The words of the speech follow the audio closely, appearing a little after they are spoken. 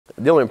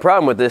The only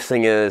problem with this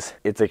thing is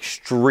it's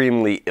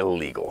extremely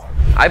illegal.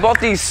 I bought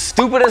these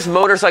stupidest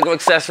motorcycle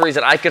accessories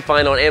that I could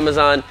find on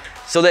Amazon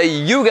so that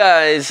you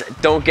guys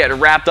don't get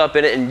wrapped up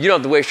in it and you don't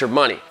have to waste your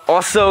money.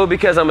 Also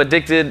because I'm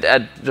addicted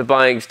to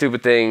buying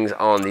stupid things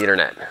on the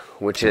internet,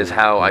 which is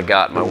how I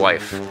got my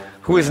wife,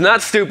 who is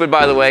not stupid,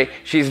 by the way.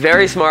 She's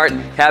very smart.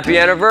 Happy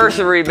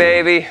anniversary,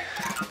 baby.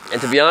 And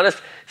to be honest,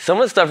 some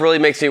of the stuff really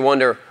makes me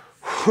wonder,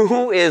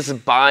 who is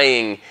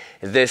buying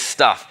this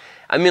stuff?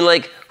 I mean,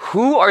 like,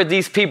 who are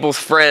these people's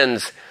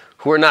friends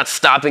who are not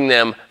stopping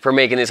them from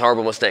making these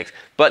horrible mistakes?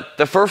 But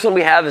the first one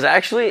we have is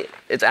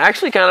it's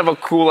actually kind of a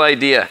cool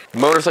idea.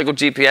 Motorcycle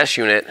GPS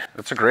unit.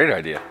 That's a great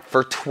idea.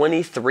 For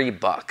 23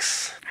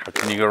 bucks. How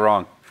can you go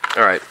wrong?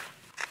 All right.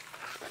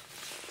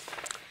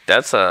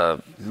 That's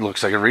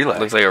looks like a relay.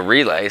 Looks like a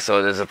relay.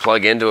 So there's a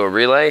plug into a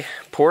relay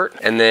port.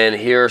 And then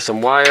here are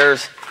some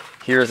wires.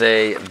 Here's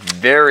a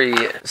very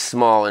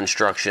small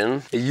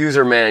instruction, a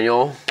user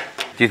manual.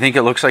 Do you think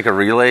it looks like a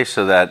relay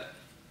so that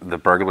the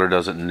burglar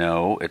doesn't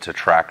know it's a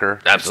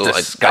tracker? Absolutely.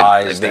 It's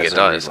disguised I think as it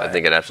does. relay. I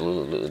think it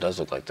absolutely does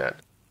look like that.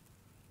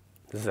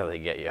 This is how they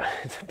get you.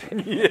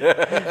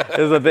 This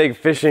is a big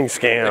phishing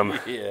scam.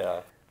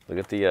 Yeah. Look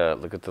at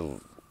the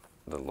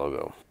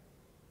logo.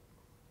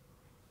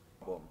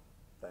 Boom.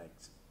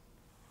 Thanks.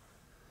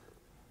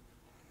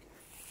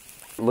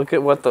 Look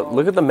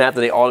at the map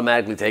that they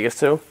automatically take us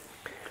to.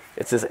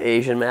 It's this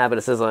Asian map, and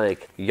it says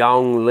like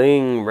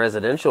Yongling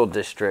Residential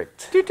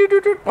District.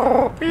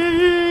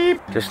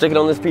 Just stick it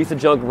on this piece of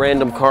junk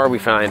random car we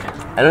find.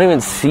 I don't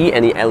even see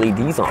any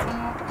LEDs on it.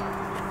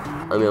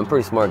 I mean, I'm a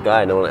pretty smart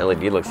guy. I know what an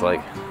LED looks like.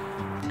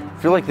 I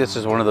feel like this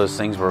is one of those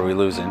things where we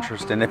lose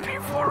interest in it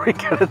before we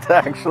get it to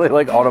actually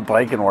like on a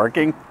bike and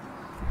working.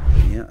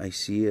 Yeah, I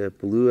see a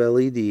blue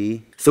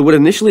LED. So what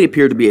initially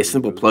appeared to be a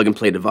simple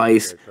plug-and-play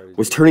device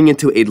was turning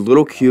into a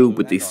little cube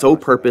with the sole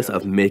purpose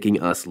of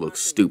making us look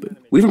stupid.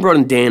 We even brought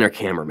in Dan, our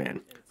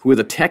cameraman, who is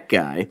a tech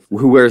guy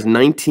who wears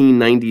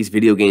 1990s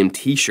video game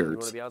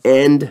t-shirts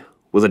and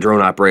was a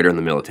drone operator in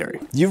the military.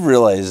 You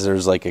realize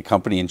there's like a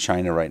company in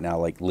China right now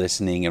like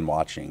listening and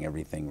watching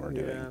everything we're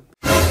doing.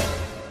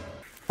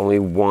 Only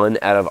one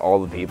out of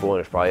all the people, and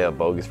it's probably a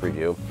bogus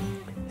review,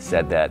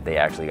 said that they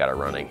actually got it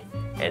running.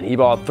 And he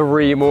bought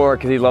 3 more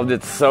because he loved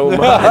it so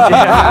much.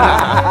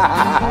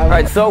 All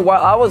right, so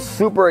while I was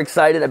super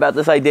excited about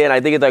this idea, and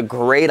I think it's a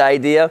great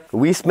idea,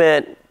 we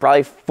spent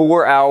probably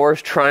 4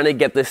 hours trying to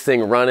get this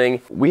thing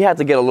running. We had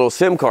to get a little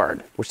SIM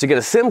card, which to get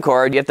a SIM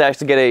card, you have to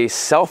actually get a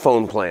cell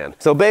phone plan.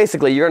 So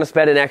basically, you're gonna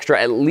spend an extra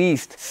at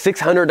least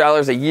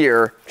 $600 a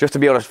year just to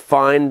be able to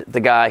find the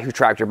guy who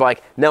tracked your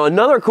bike. Now,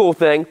 another cool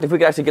thing, if we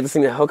could actually get this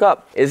thing to hook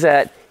up, is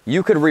that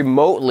you could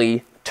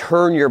remotely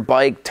turn your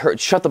bike,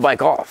 shut the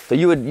bike off. So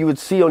you would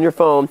see on your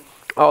phone,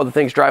 oh, the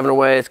thing's driving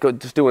away, it's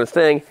just doing its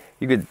thing.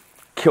 You could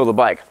kill the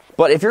bike.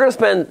 But if you're gonna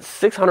spend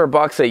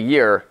 $600 a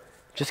year,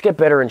 just get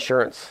better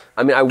insurance.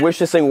 I mean, I wish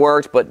this thing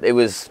worked, but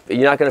you're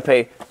not gonna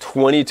pay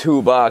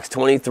 $22,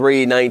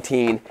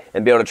 $23.19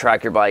 and be able to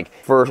track your bike.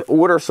 For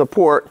order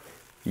support,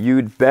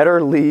 you'd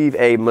better leave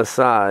a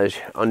massage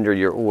under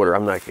your order.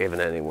 I'm not giving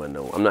anyone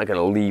I'm not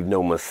gonna leave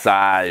no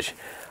massage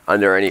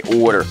under any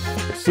order.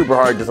 It's super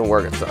hard, it doesn't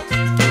work, it sucks.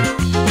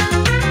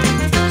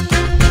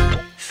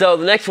 So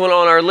the next one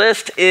on our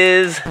list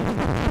is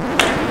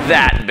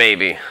that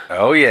baby.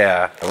 Oh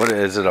yeah. What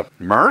is it, a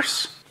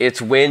Merce?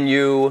 It's when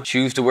you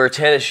choose to wear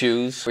tennis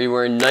shoes or you're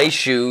wearing nice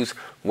shoes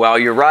while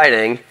you're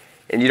riding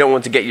and you don't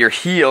want to get your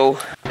heel,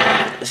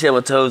 see how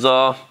my toe's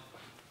all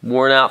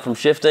worn out from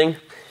shifting?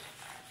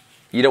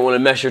 You don't want to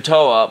mess your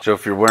toe up. So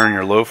if you're wearing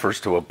your loafers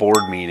to a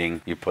board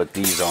meeting, you put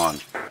these on.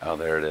 Oh,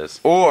 there it is.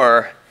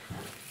 Or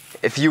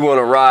if you want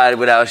to ride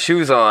without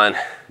shoes on,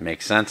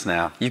 makes sense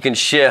now. you can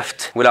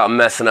shift without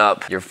messing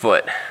up your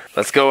foot.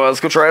 Let's go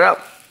try it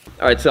out.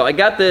 All right, so I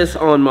got this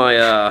on my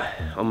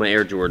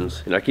Air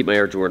Jordans, and I keep my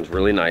Air Jordans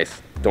really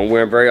nice. Don't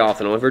wear them very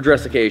often, only for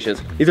dress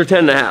occasions. These are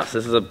 10.5s.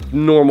 This is a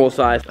normal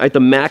size. I have to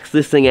max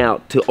this thing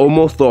out to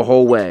almost the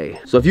whole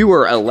way. So if you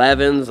were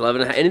 11s,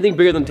 11.5, anything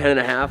bigger than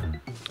 10.5,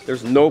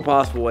 there's no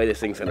possible way this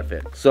thing's gonna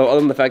fit. So other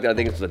than the fact that I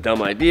think it's a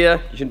dumb idea,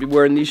 you shouldn't be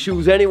wearing these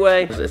shoes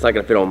anyway. It's not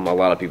gonna fit on a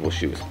lot of people's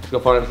shoes. Let's go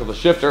find ourselves a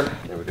shifter.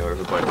 There we go,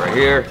 there's a button right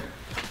here.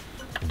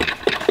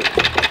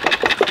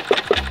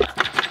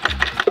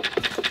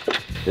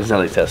 This is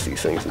how they test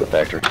these things in the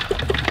factory.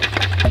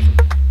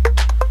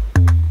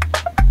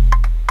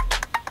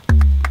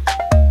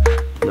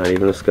 Not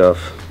even a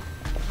scuff.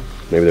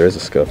 Maybe there is a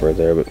scuff right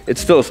there, but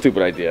it's still a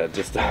stupid idea.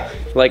 Just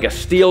like a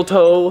steel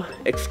toe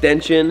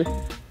extension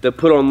to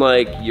put on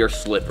like your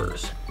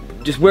slippers.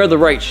 Just wear the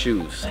right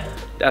shoes.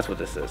 That's what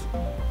this is.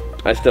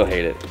 I still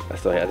hate it. I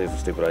think it's a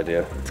stupid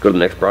idea. Let's go to the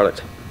next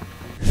product.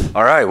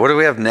 All right, what do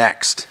we have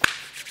next?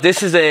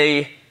 This is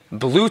a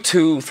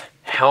Bluetooth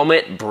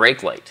helmet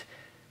brake light.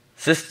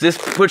 This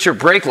puts your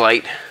brake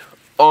light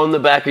on the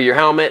back of your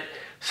helmet,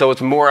 so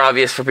it's more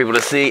obvious for people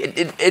to see.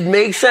 It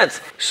makes sense.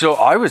 So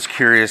I was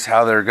curious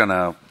how they're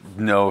gonna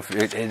know if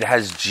it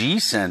has G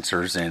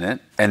sensors in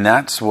it, and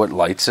that's what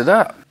lights it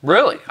up.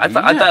 Really? I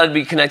thought it'd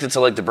be connected to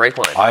like the brake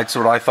line. That's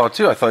what I thought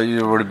too. I thought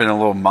it would have been a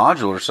little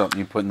module or something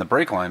you put in the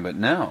brake line, but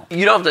no.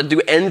 You don't have to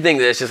do anything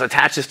to this, just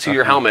attach this to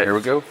your helmet. Here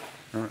we go.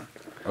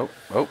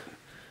 Oh.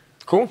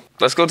 Cool.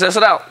 Let's go test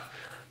it out.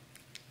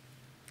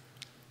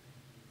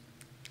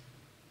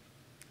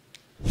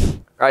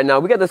 All right, now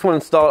we got this one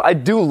installed. I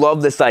do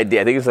love this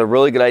idea. I think it's a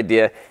really good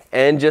idea.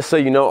 And just so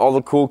you know, all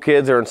the cool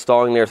kids are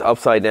installing theirs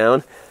upside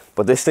down.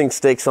 But this thing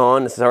sticks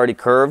on. This is already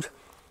curved.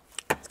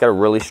 It's got a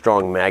really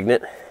strong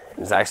magnet.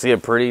 It's actually a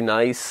pretty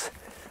nice,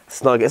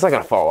 snug, it's not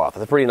going to fall off.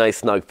 It's a pretty nice,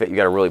 snug fit. You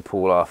got to really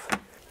pull it off.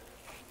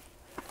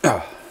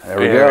 Oh, there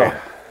we go.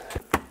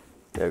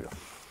 There we go.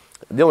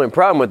 The only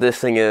problem with this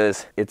thing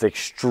is it's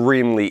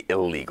extremely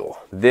illegal.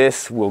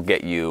 This will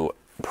get you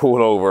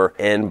pulled over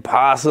and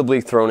possibly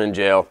thrown in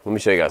jail. Let me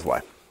show you guys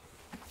why.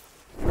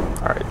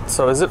 All right,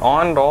 so is it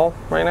on at all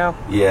right now?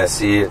 Yeah,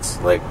 see, it's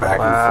like back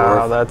and Wow,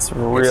 forth. that's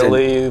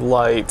really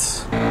light.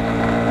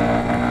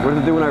 What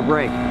does it do when I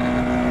brake?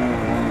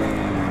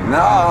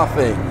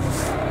 Nothing.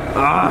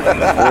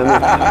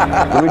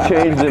 Let me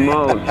change the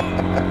mode.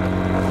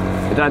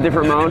 Is that a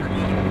different mode?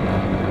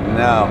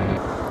 No.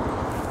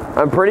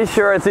 I'm pretty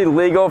sure it's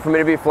illegal for me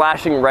to be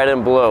flashing red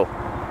and blue.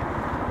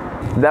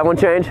 Did that one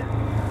change?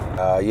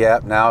 Yeah,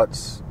 now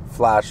it's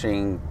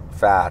flashing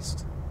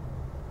fast.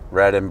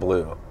 Red and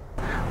blue.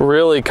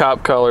 Really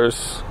cop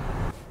colors.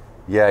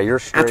 Yeah, you're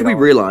straight After we on.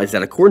 realized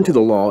that according to the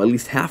law, at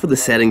least half of the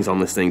settings on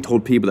this thing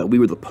told people that we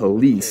were the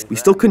police, we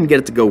still couldn't get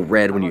it to go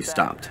red when you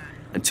stopped.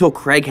 Until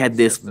Craig had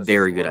this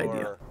very good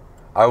idea.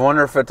 I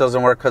wonder if it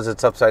doesn't work because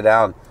it's upside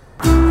down.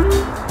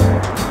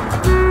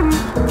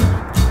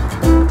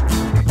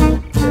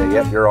 Yeah,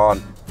 yep, you're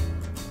on.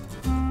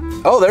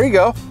 Oh, there you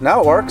go.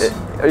 Now it works.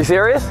 Are you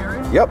serious?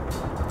 Yep.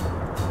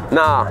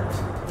 Nah.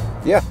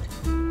 Yeah.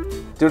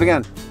 Do it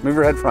again. Move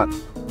your head front.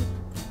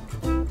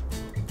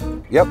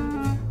 Yep.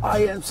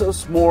 I am so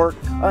smart.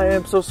 I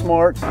am so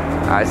smart. All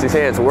right, so you're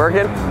saying it's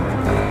working?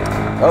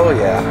 Oh,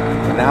 yeah.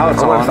 And now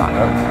it's I'm on. gonna stop.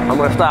 I'm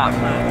gonna stop.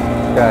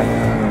 Okay.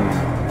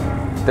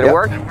 Did it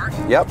work?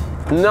 Yep.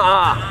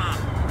 Nah.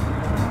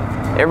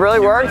 It really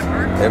worked?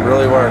 It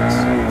really works.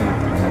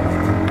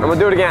 I'm gonna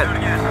do it again.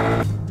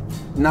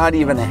 Not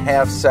even a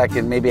half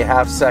second, maybe a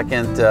half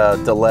second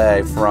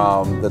delay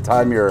from the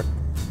time your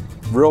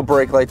real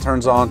brake light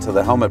turns on to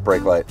the helmet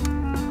brake light.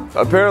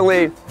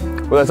 Apparently,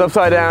 whether it's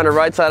upside down or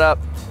right side up,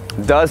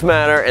 does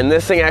matter, and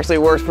this thing actually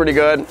works pretty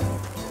good.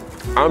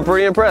 I'm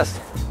pretty impressed.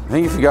 I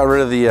think if you got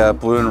rid of the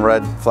blue and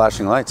red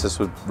flashing lights, this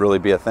would really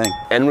be a thing.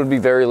 And would be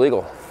very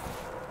legal.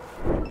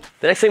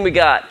 The next thing we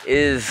got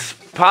is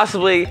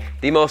possibly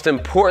the most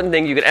important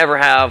thing you could ever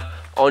have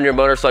on your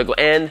motorcycle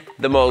and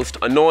the most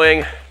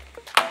annoying,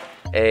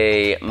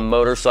 a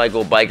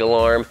motorcycle bike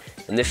alarm.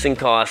 And this thing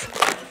costs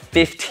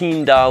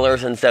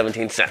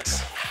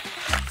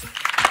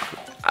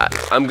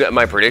 $15.17.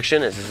 My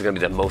prediction is this is gonna be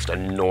the most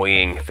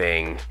annoying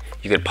thing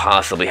you could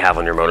possibly have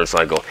on your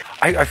motorcycle.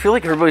 I feel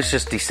like everybody's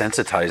just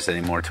desensitized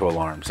anymore to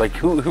alarms. Like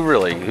who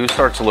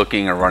starts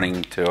looking or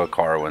running to a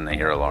car when they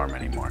hear alarm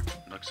anymore?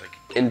 Looks like.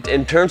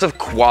 In terms of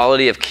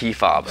quality of key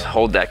fobs,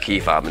 hold that key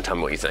fob and tell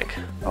me what you think.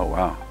 Oh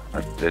wow,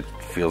 it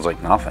feels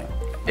like nothing.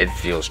 It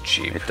feels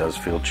cheap. It does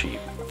feel cheap.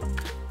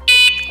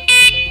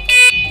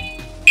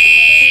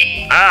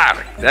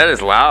 Ah, that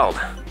is loud.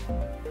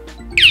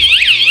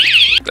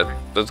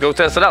 Let's go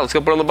test it out. Let's go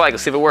put it on the bike.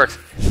 Let's see if it works.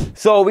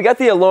 So we got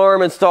the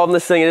alarm installed in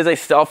this thing. It is a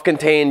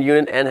self-contained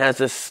unit and has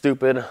this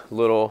stupid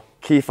little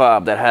key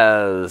fob that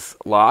has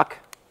lock,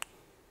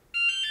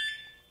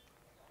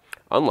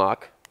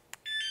 unlock,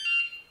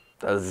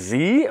 a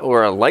Z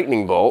or a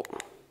lightning bolt,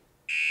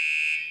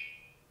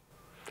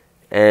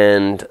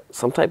 and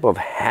some type of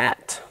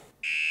hat.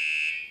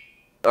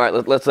 All right,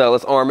 let's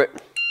arm it.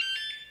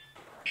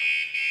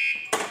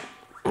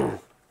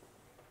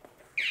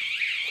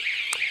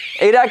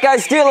 Hey, that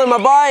guy's stealing my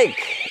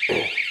bike!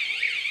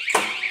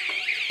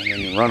 And then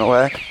you run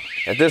away.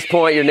 At this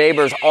point, your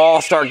neighbors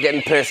all start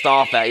getting pissed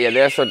off at you.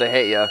 They start to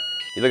hate you.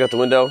 You look out the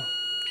window.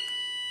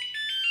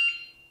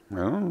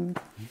 Oh.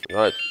 All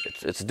right,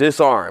 it's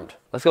disarmed.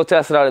 Let's go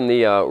test it out in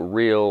the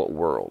real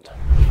world.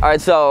 All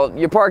right, so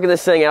you're parking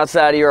this thing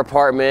outside of your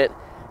apartment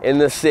in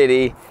the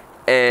city,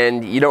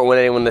 and you don't want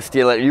anyone to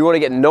steal it. You want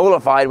to get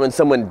notified when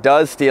someone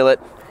does steal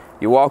it.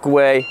 You walk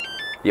away.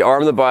 You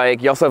arm the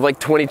bike. You also have like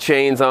 20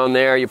 chains on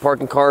there. You're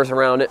parking cars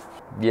around it.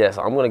 Yes,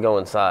 I'm gonna go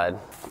inside.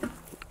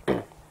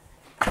 All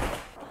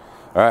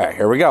right,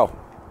 here we go.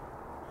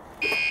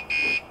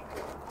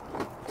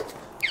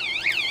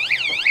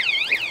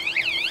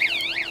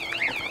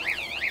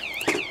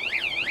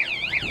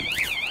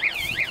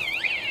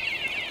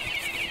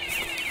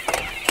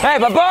 Hey,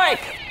 my bike!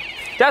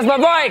 That's my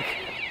bike!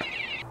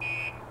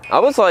 I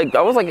was like the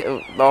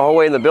whole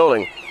way in the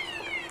building.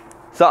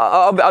 So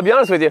I'll be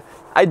honest with you.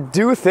 I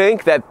do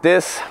think that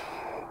this,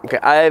 okay,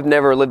 I've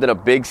never lived in a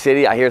big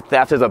city. I hear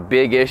theft is a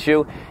big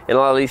issue in a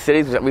lot of these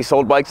cities. We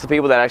sold bikes to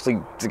people that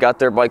actually got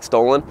their bikes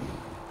stolen.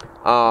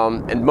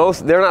 And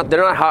most, they're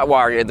not hot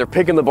wiring it. They're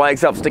picking the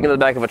bikes up, sticking it in the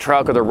back of a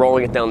truck, or they're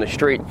rolling it down the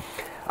street.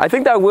 I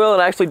think that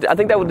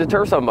would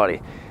deter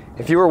somebody.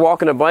 if you were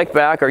walking a bike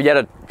back or you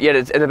had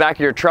it in the back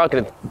of your truck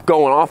and it's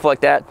going off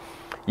like that,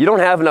 you don't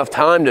have enough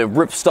time to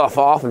rip stuff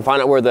off and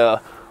find out where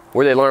the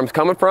alarm's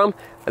coming from.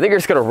 I think you're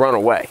just gonna run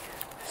away.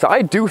 So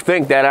I do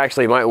think that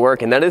actually might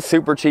work, and that is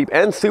super cheap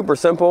and super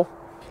simple.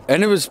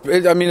 And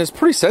I mean, it's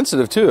pretty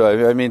sensitive too.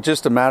 I mean,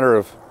 just a matter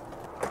of.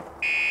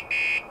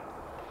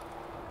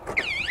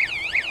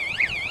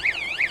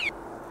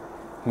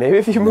 Maybe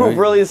if you move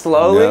really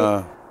slowly.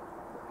 Yeah.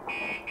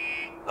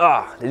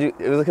 Ah, it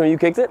was like when you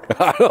kicked it?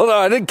 I don't know.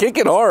 I didn't kick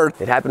it hard.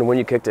 It happened when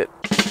you kicked it.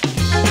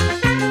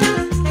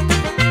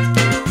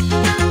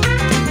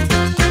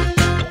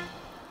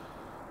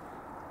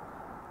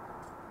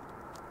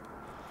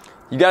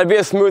 You gotta be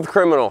a smooth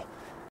criminal.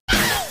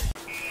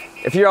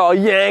 If you're all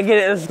yanking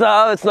it and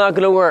stuff, it's not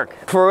gonna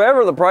work. For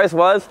whatever the price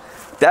was,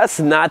 that's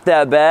not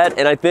that bad.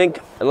 And I think,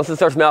 unless it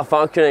starts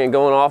malfunctioning and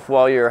going off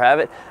while you have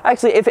it,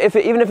 actually,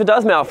 even if it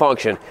does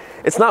malfunction,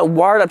 it's not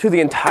wired up to the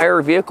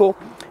entire vehicle.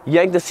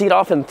 Yank the seat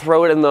off and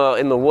throw it in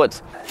the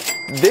woods.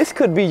 This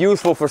could be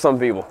useful for some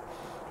people.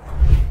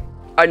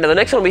 All right, now the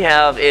next one we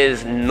have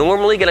is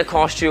normally gonna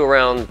cost you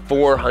around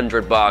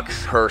 400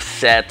 bucks per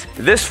set.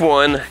 This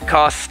one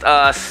cost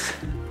us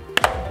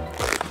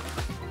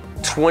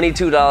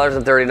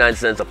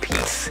 $22.39 a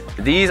piece.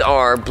 These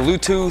are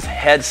Bluetooth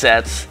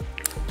headsets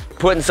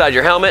put inside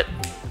your helmet.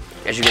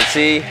 As you can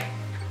see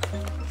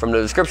from the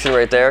description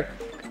right there,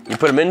 you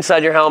put them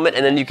inside your helmet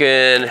and then you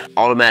can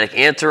automatic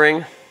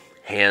answering,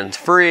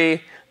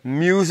 hands-free,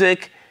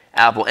 music,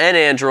 Apple and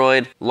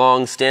Android,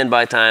 long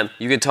standby time.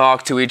 You can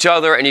talk to each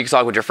other and you can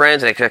talk with your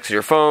friends and it connects to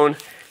your phone.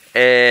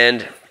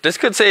 And this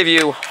could save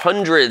you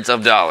hundreds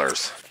of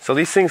dollars. So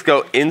these things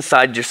go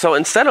inside your, so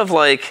instead of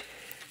like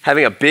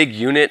having a big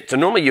unit, so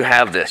normally you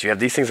have this, you have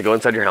these things that go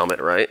inside your helmet,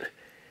 right?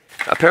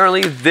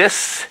 Apparently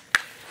this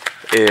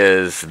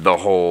is the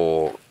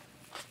whole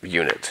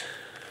unit.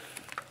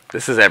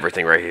 This is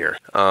everything right here.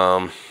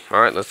 All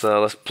right,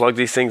 let's plug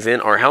these things in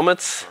our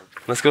helmets.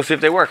 Let's go see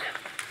if they work.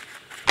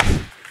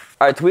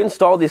 All right, so we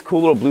installed these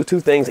cool little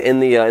Bluetooth things in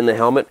the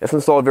helmet. It's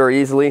installed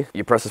very easily.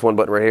 You press this one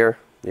button right here.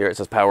 Here it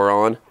says power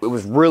on. It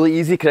was really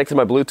easy connected to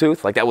my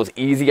Bluetooth. Like that was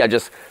easy. I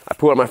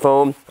put it on my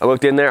phone. I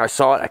looked in there, I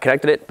saw it, I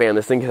connected it. Bam,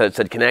 this thing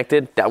said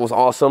connected. That was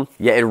awesome.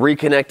 Yeah, it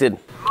reconnected.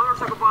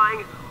 Motorcycle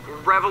buying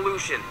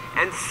revolution.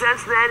 And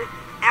since then,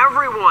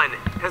 everyone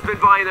has been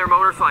buying their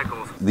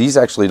motorcycles. These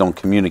actually don't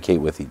communicate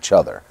with each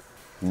other.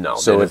 No.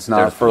 So it's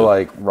not for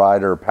like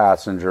rider,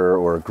 passenger,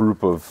 or a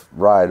group of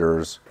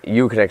riders.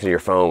 You connect to your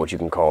phone, which you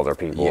can call other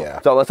people. Yeah.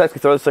 So let's actually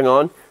throw this thing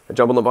on and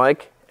jump on the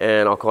bike,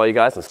 and I'll call you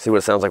guys and see what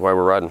it sounds like while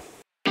we're riding.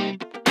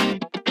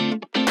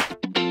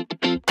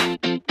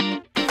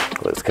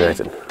 It's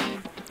connected.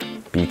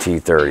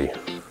 BT30.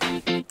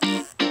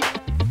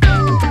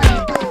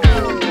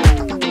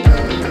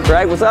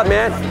 Craig, what's up,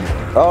 man?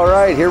 All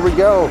right, here we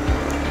go.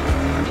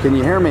 Can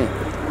you hear me?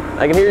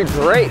 I can hear you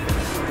great.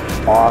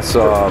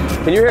 Awesome.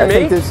 Can you hear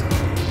me?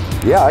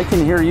 Yeah, I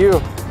can hear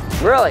you.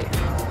 Really?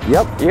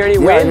 Yep. You hear any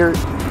wind?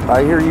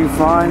 I hear you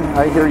fine.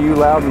 I hear you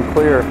loud and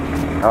clear.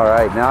 All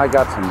right, now I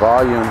got some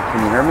volume.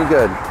 Can you hear me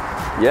good?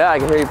 Yeah, I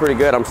can hear you pretty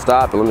good. I'm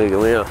stopped. Let me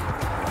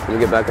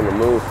get back on the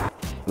move.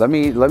 Let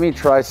me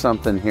try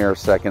something here a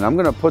second. I'm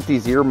gonna put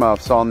these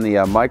earmuffs on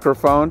the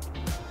microphone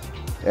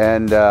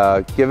and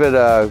give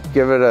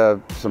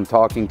it some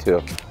talking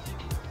to.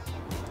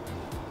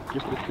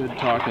 Give it a good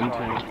talking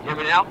to. Hear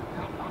me now?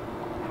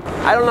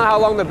 I don't know how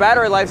long the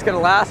battery life's gonna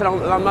last.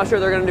 I'm not sure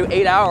they're gonna do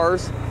 8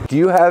 hours. Do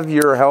you have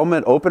your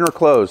helmet open or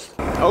closed?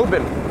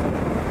 Open.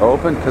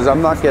 Open, because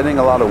I'm not getting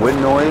a lot of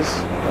wind noise.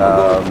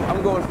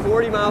 I'm going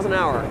 40 miles an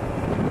hour.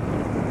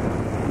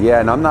 Yeah,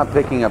 and I'm not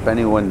picking up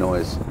any wind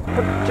noise.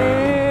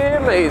 Pretty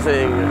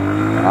amazing.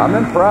 I'm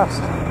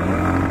impressed. All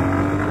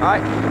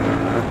right,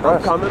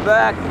 I'm coming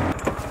back.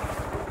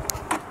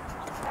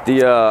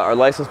 Our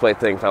license plate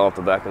thing fell off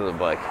the back of the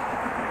bike.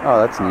 Oh,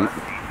 that's neat.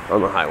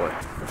 On the highway.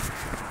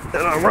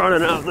 And I'm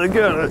running out to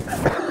get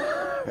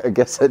it. I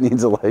guess that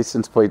needs a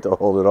license plate to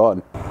hold it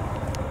on.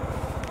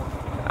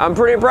 I'm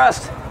pretty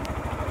impressed.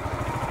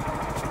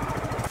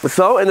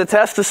 So in the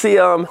test to see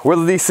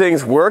whether these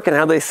things work and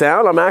how they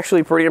sound, I'm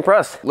actually pretty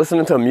impressed.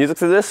 Listening to music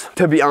through this,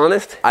 to be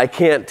honest, I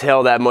can't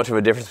tell that much of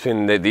a difference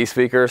between these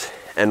speakers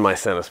and my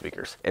Sena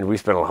speakers. And we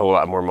spent a whole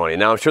lot more money.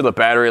 Now I'm sure the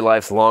battery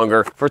life's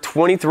longer. For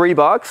 23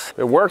 bucks,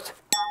 it worked.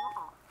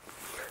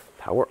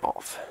 Power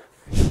off.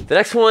 The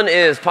next one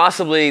is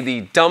possibly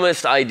the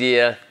dumbest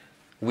idea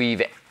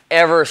we've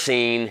ever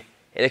seen,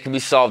 and it can be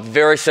solved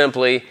very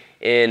simply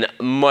in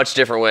much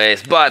different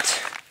ways,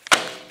 but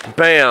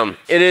bam,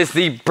 it is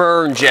the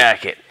burn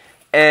jacket,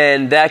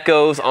 and that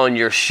goes on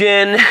your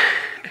shin.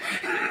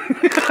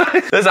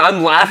 Listen,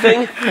 I'm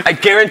laughing. I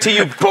guarantee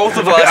you both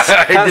of us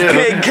have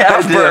big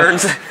calf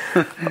burns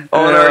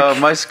on our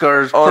my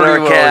scar's on pretty our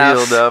well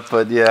calves healed up,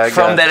 but yeah, I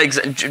from got that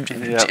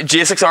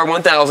GSXR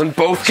 1000,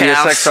 both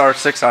calves. GSXR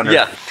 600.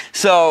 Yeah.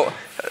 So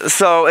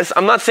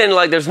I'm not saying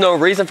like there's no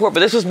reason for it,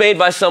 but this was made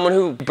by someone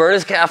who burned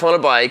his calf on a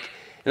bike,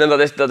 and then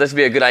thought this would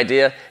be a good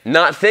idea,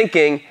 not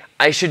thinking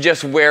I should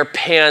just wear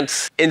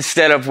pants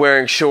instead of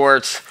wearing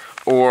shorts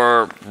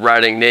or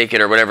riding naked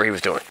or whatever he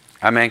was doing.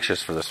 I'm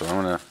anxious for this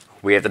one.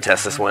 We have to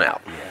test this one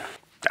out. Yeah.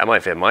 That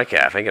might fit my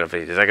calf. Ain't gonna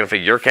fit. Is that gonna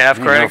fit your calf,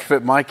 Craig? It'll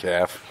fit my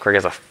calf. Craig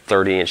has a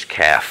 30-inch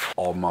calf.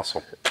 All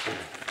muscle.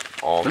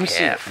 All Let me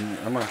calf. see.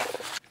 I'm gonna...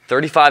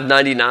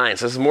 $35.99.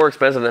 So this is more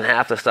expensive than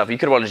half the stuff. You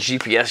could have bought a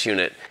GPS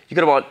unit. You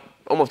could have bought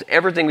almost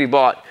everything we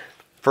bought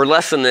for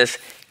less than this.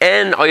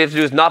 And all you have to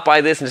do is not buy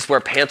this and just wear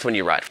pants when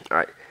you ride. All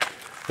right,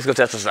 let's go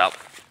test this out.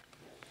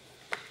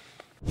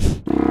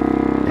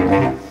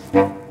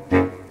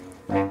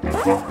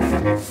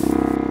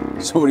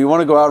 So when you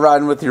want to go out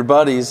riding with your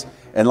buddies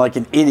and like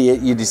an idiot,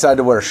 you decide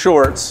to wear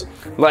shorts.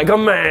 Like a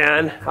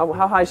man. How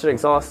high should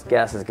exhaust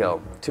gases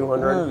go?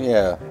 200?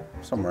 Yeah,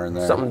 somewhere in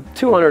there. Something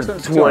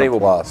 220 will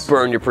plus.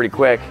 burn you pretty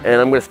quick.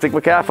 And I'm gonna stick my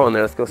calf on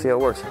there. Let's go see how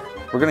it works.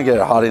 We're gonna get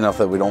it hot enough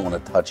that we don't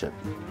want to touch it.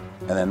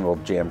 And then we'll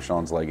jam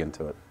Sean's leg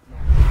into it.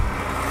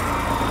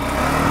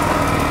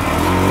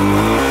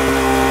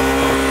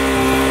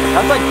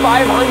 That's like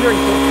 500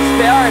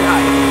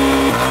 Fahrenheit.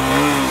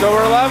 So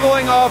we're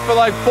leveling off at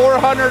like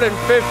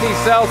 450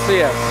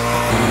 Celsius.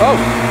 Oh.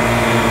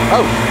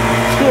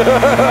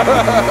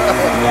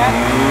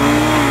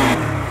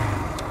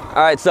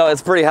 All right, so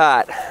it's pretty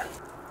hot.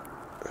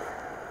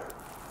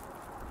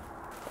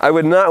 I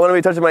would not want to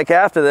be touching my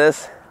calf to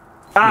this.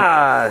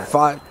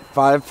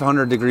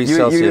 500 degrees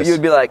Celsius.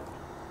 You'd be like,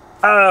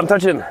 I'm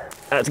touching.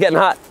 It's getting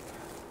hot.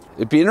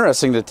 It'd be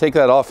interesting to take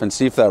that off and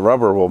see if that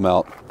rubber will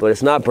melt. But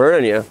it's not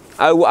burning you.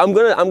 I'm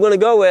gonna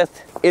go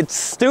with it's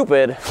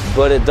stupid,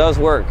 but it does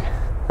work. All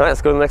right,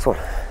 let's go to the next one.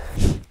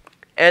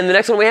 And the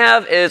next one we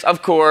have is,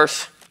 of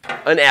course,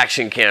 an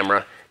action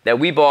camera that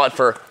we bought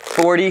for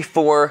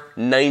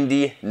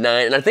 $44.99.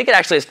 And I think it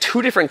actually has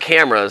two different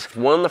cameras,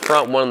 one in the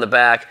front, one in the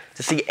back,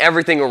 to see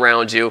everything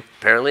around you.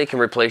 Apparently it can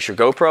replace your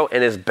GoPro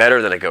and is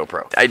better than a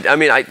GoPro.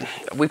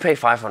 We pay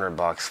 $500,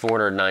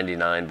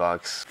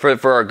 $499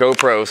 for our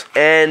GoPros,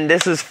 and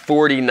this is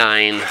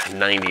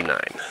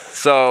 $49.99.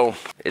 So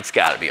it's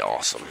gotta be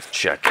awesome.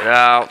 Check it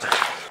out.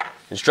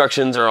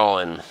 Instructions are all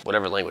in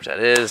whatever language that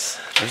is.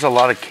 There's a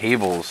lot of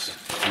cables.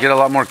 You get a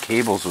lot more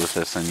cables with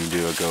this than you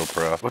do a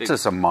GoPro. What's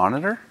this, a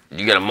monitor?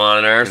 You got a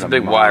monitor. It's a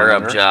big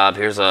wire-up job.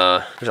 Here's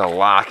a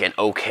lock and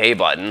OK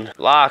button.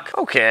 Lock,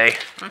 okay.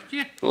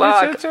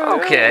 Lock,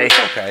 okay. It's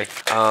okay.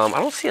 I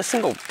don't see a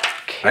single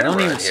camera. I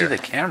don't even see the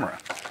camera.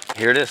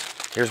 Here it is.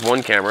 Here's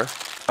one camera.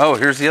 Oh,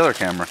 here's the other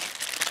camera.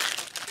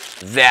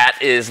 That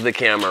is the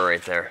camera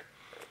right there.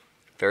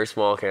 Very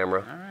small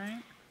camera. All right.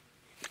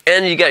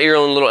 And you got your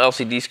own little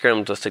LCD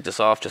screen. Let's take this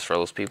off just for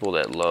those people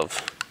that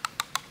love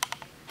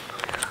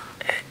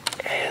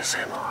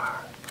ASMR.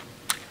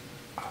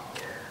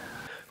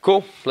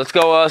 Cool. Let's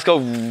go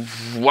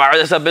wire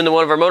this up into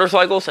one of our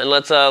motorcycles and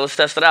let's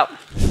test it out.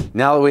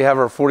 Now that we have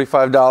our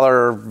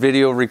 $45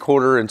 video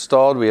recorder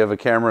installed, we have a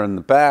camera in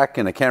the back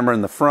and a camera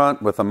in the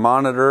front with a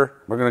monitor.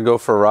 We're gonna go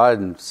for a ride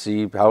and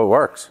see how it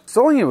works.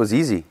 Installing it was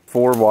easy.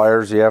 4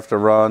 wires you have to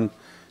run.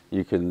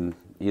 You can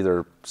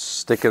either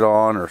stick it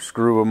on or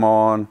screw them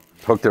on.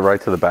 Hooked it right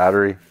to the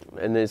battery.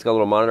 And then it's got a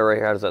little monitor right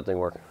here. How does that thing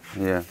work?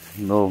 Yeah,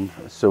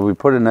 so we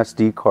put an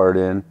SD card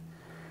in.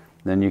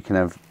 Then you can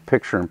have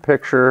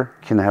picture-in-picture.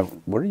 You can have,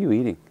 what are you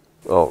eating?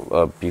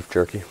 Oh, beef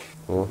jerky.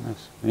 Oh.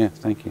 Nice. Yeah,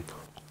 thank you.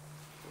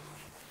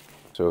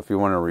 So if you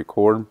want to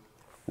record. Is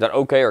that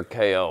OK or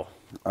KO?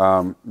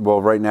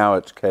 Well, right now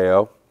it's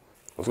KO.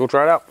 Let's go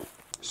try it out.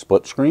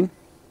 Split screen.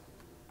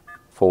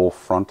 Full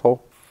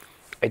frontal.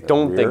 I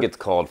don't think it's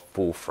called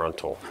full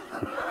frontal.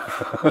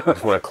 I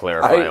just want to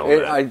clarify on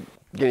that.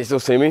 Can you still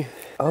see me?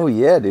 Oh,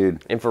 yeah,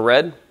 dude.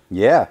 Infrared?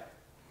 Yeah.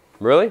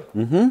 Really?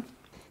 Mm-hmm.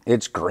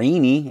 It's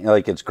grainy,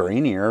 like it's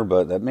grainier,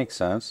 but that makes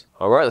sense.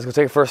 All right, let's go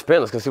take it for a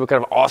spin. Let's go see what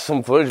kind of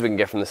awesome footage we can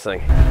get from this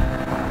thing.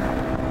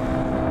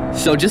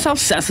 So just how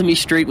Sesame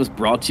Street was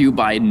brought to you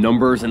by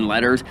numbers and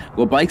letters,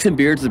 well, Bikes and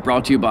Beards is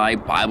brought to you by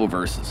Bible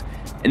verses.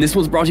 And this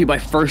one's brought to you by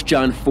 1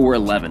 John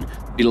 4:11.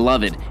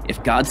 Beloved,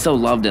 if God so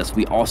loved us,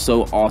 we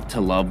also ought to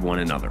love one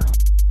another.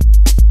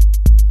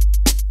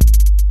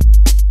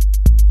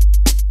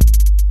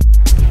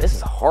 This is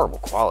horrible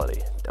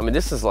quality. I mean,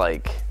 this is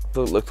like, it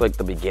looks like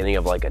the beginning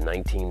of like a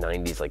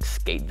 1990s like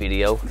skateboard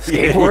video.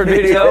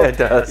 Yeah, it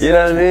does. You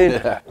know what I mean?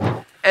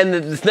 Yeah. And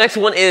this next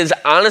one is,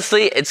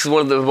 honestly, it's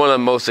one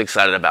I'm most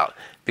excited about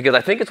because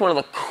I think it's one of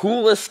the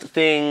coolest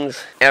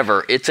things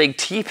ever. It's a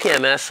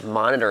TPMS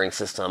monitoring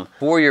system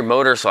for your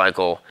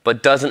motorcycle,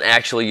 but doesn't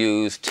actually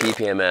use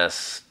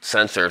TPMS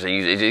sensors.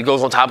 It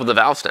goes on top of the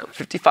valve stem.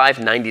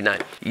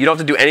 $55.99. You don't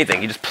have to do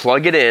anything. You just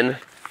plug it in.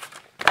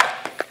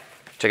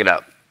 Check it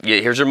out. Yeah,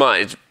 here's your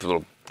monitor. It's a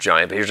little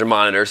giant, but here's your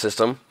monitor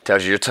system.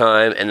 Tells you your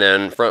time, and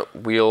then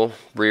front wheel,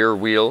 rear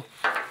wheel.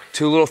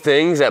 2 little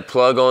things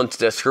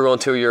that screw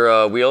onto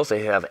your wheels.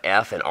 They have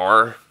F and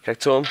R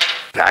connected to them.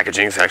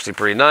 Packaging is actually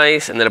pretty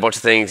nice, and then a bunch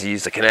of things you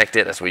use to connect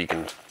it. That's where you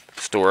can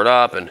store it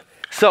up. And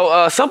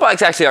so some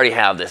bikes actually already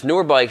have this.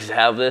 Newer bikes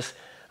have this.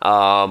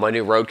 My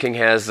new Road King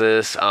has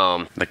this.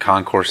 The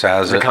Concourse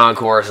has it. The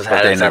Concourse has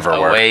had it. They never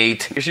work.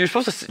 Wait. You're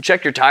supposed to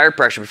check your tire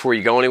pressure before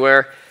you go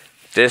anywhere.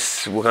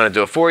 this, we're gonna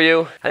do it for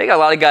you. I think a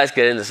lot of guys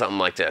get into something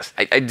like this.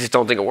 I just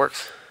don't think it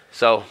works.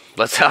 So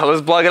let's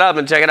plug it up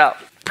and check it out.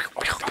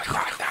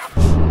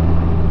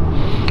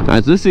 All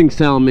right, so this thing's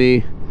telling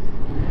me,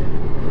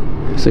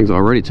 this thing's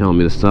already telling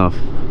me this stuff.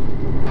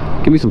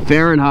 Give me some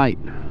Fahrenheit.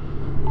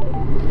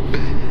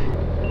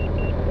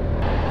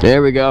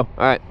 There we go.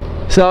 All right,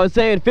 so it's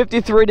saying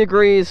 53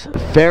 degrees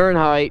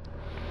Fahrenheit.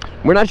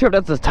 We're not sure if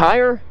that's the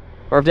tire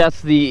or if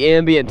that's the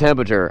ambient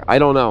temperature. I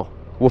don't know.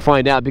 We'll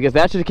find out, because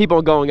that should keep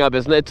on going up,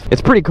 isn't it?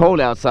 It's pretty cold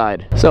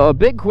outside. So a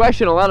big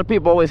question a lot of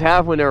people always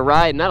have when they're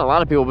riding, not a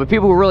lot of people, but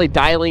people who are really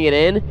dialing it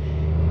in,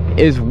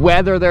 is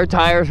whether their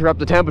tires are up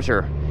to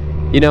temperature.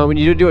 You know, when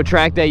you do a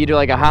track day, you do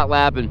like a hot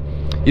lap, and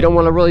you don't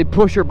want to really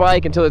push your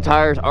bike until the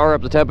tires are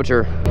up to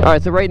temperature. All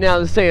right, so right now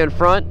this is saying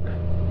front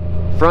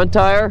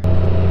tire,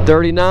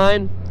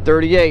 39,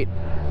 38.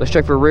 Let's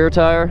check for rear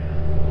tire.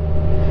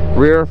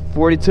 Rear,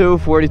 42,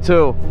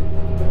 42.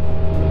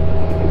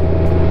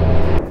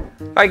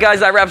 Alright guys,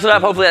 that wraps it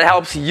up. Hopefully that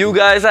helps you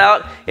guys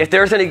out. If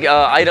there's any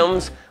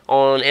items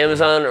on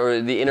Amazon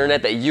or the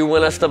internet that you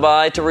want us to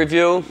buy, to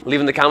review,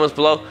 leave in the comments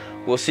below.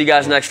 We'll see you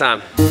guys next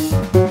time.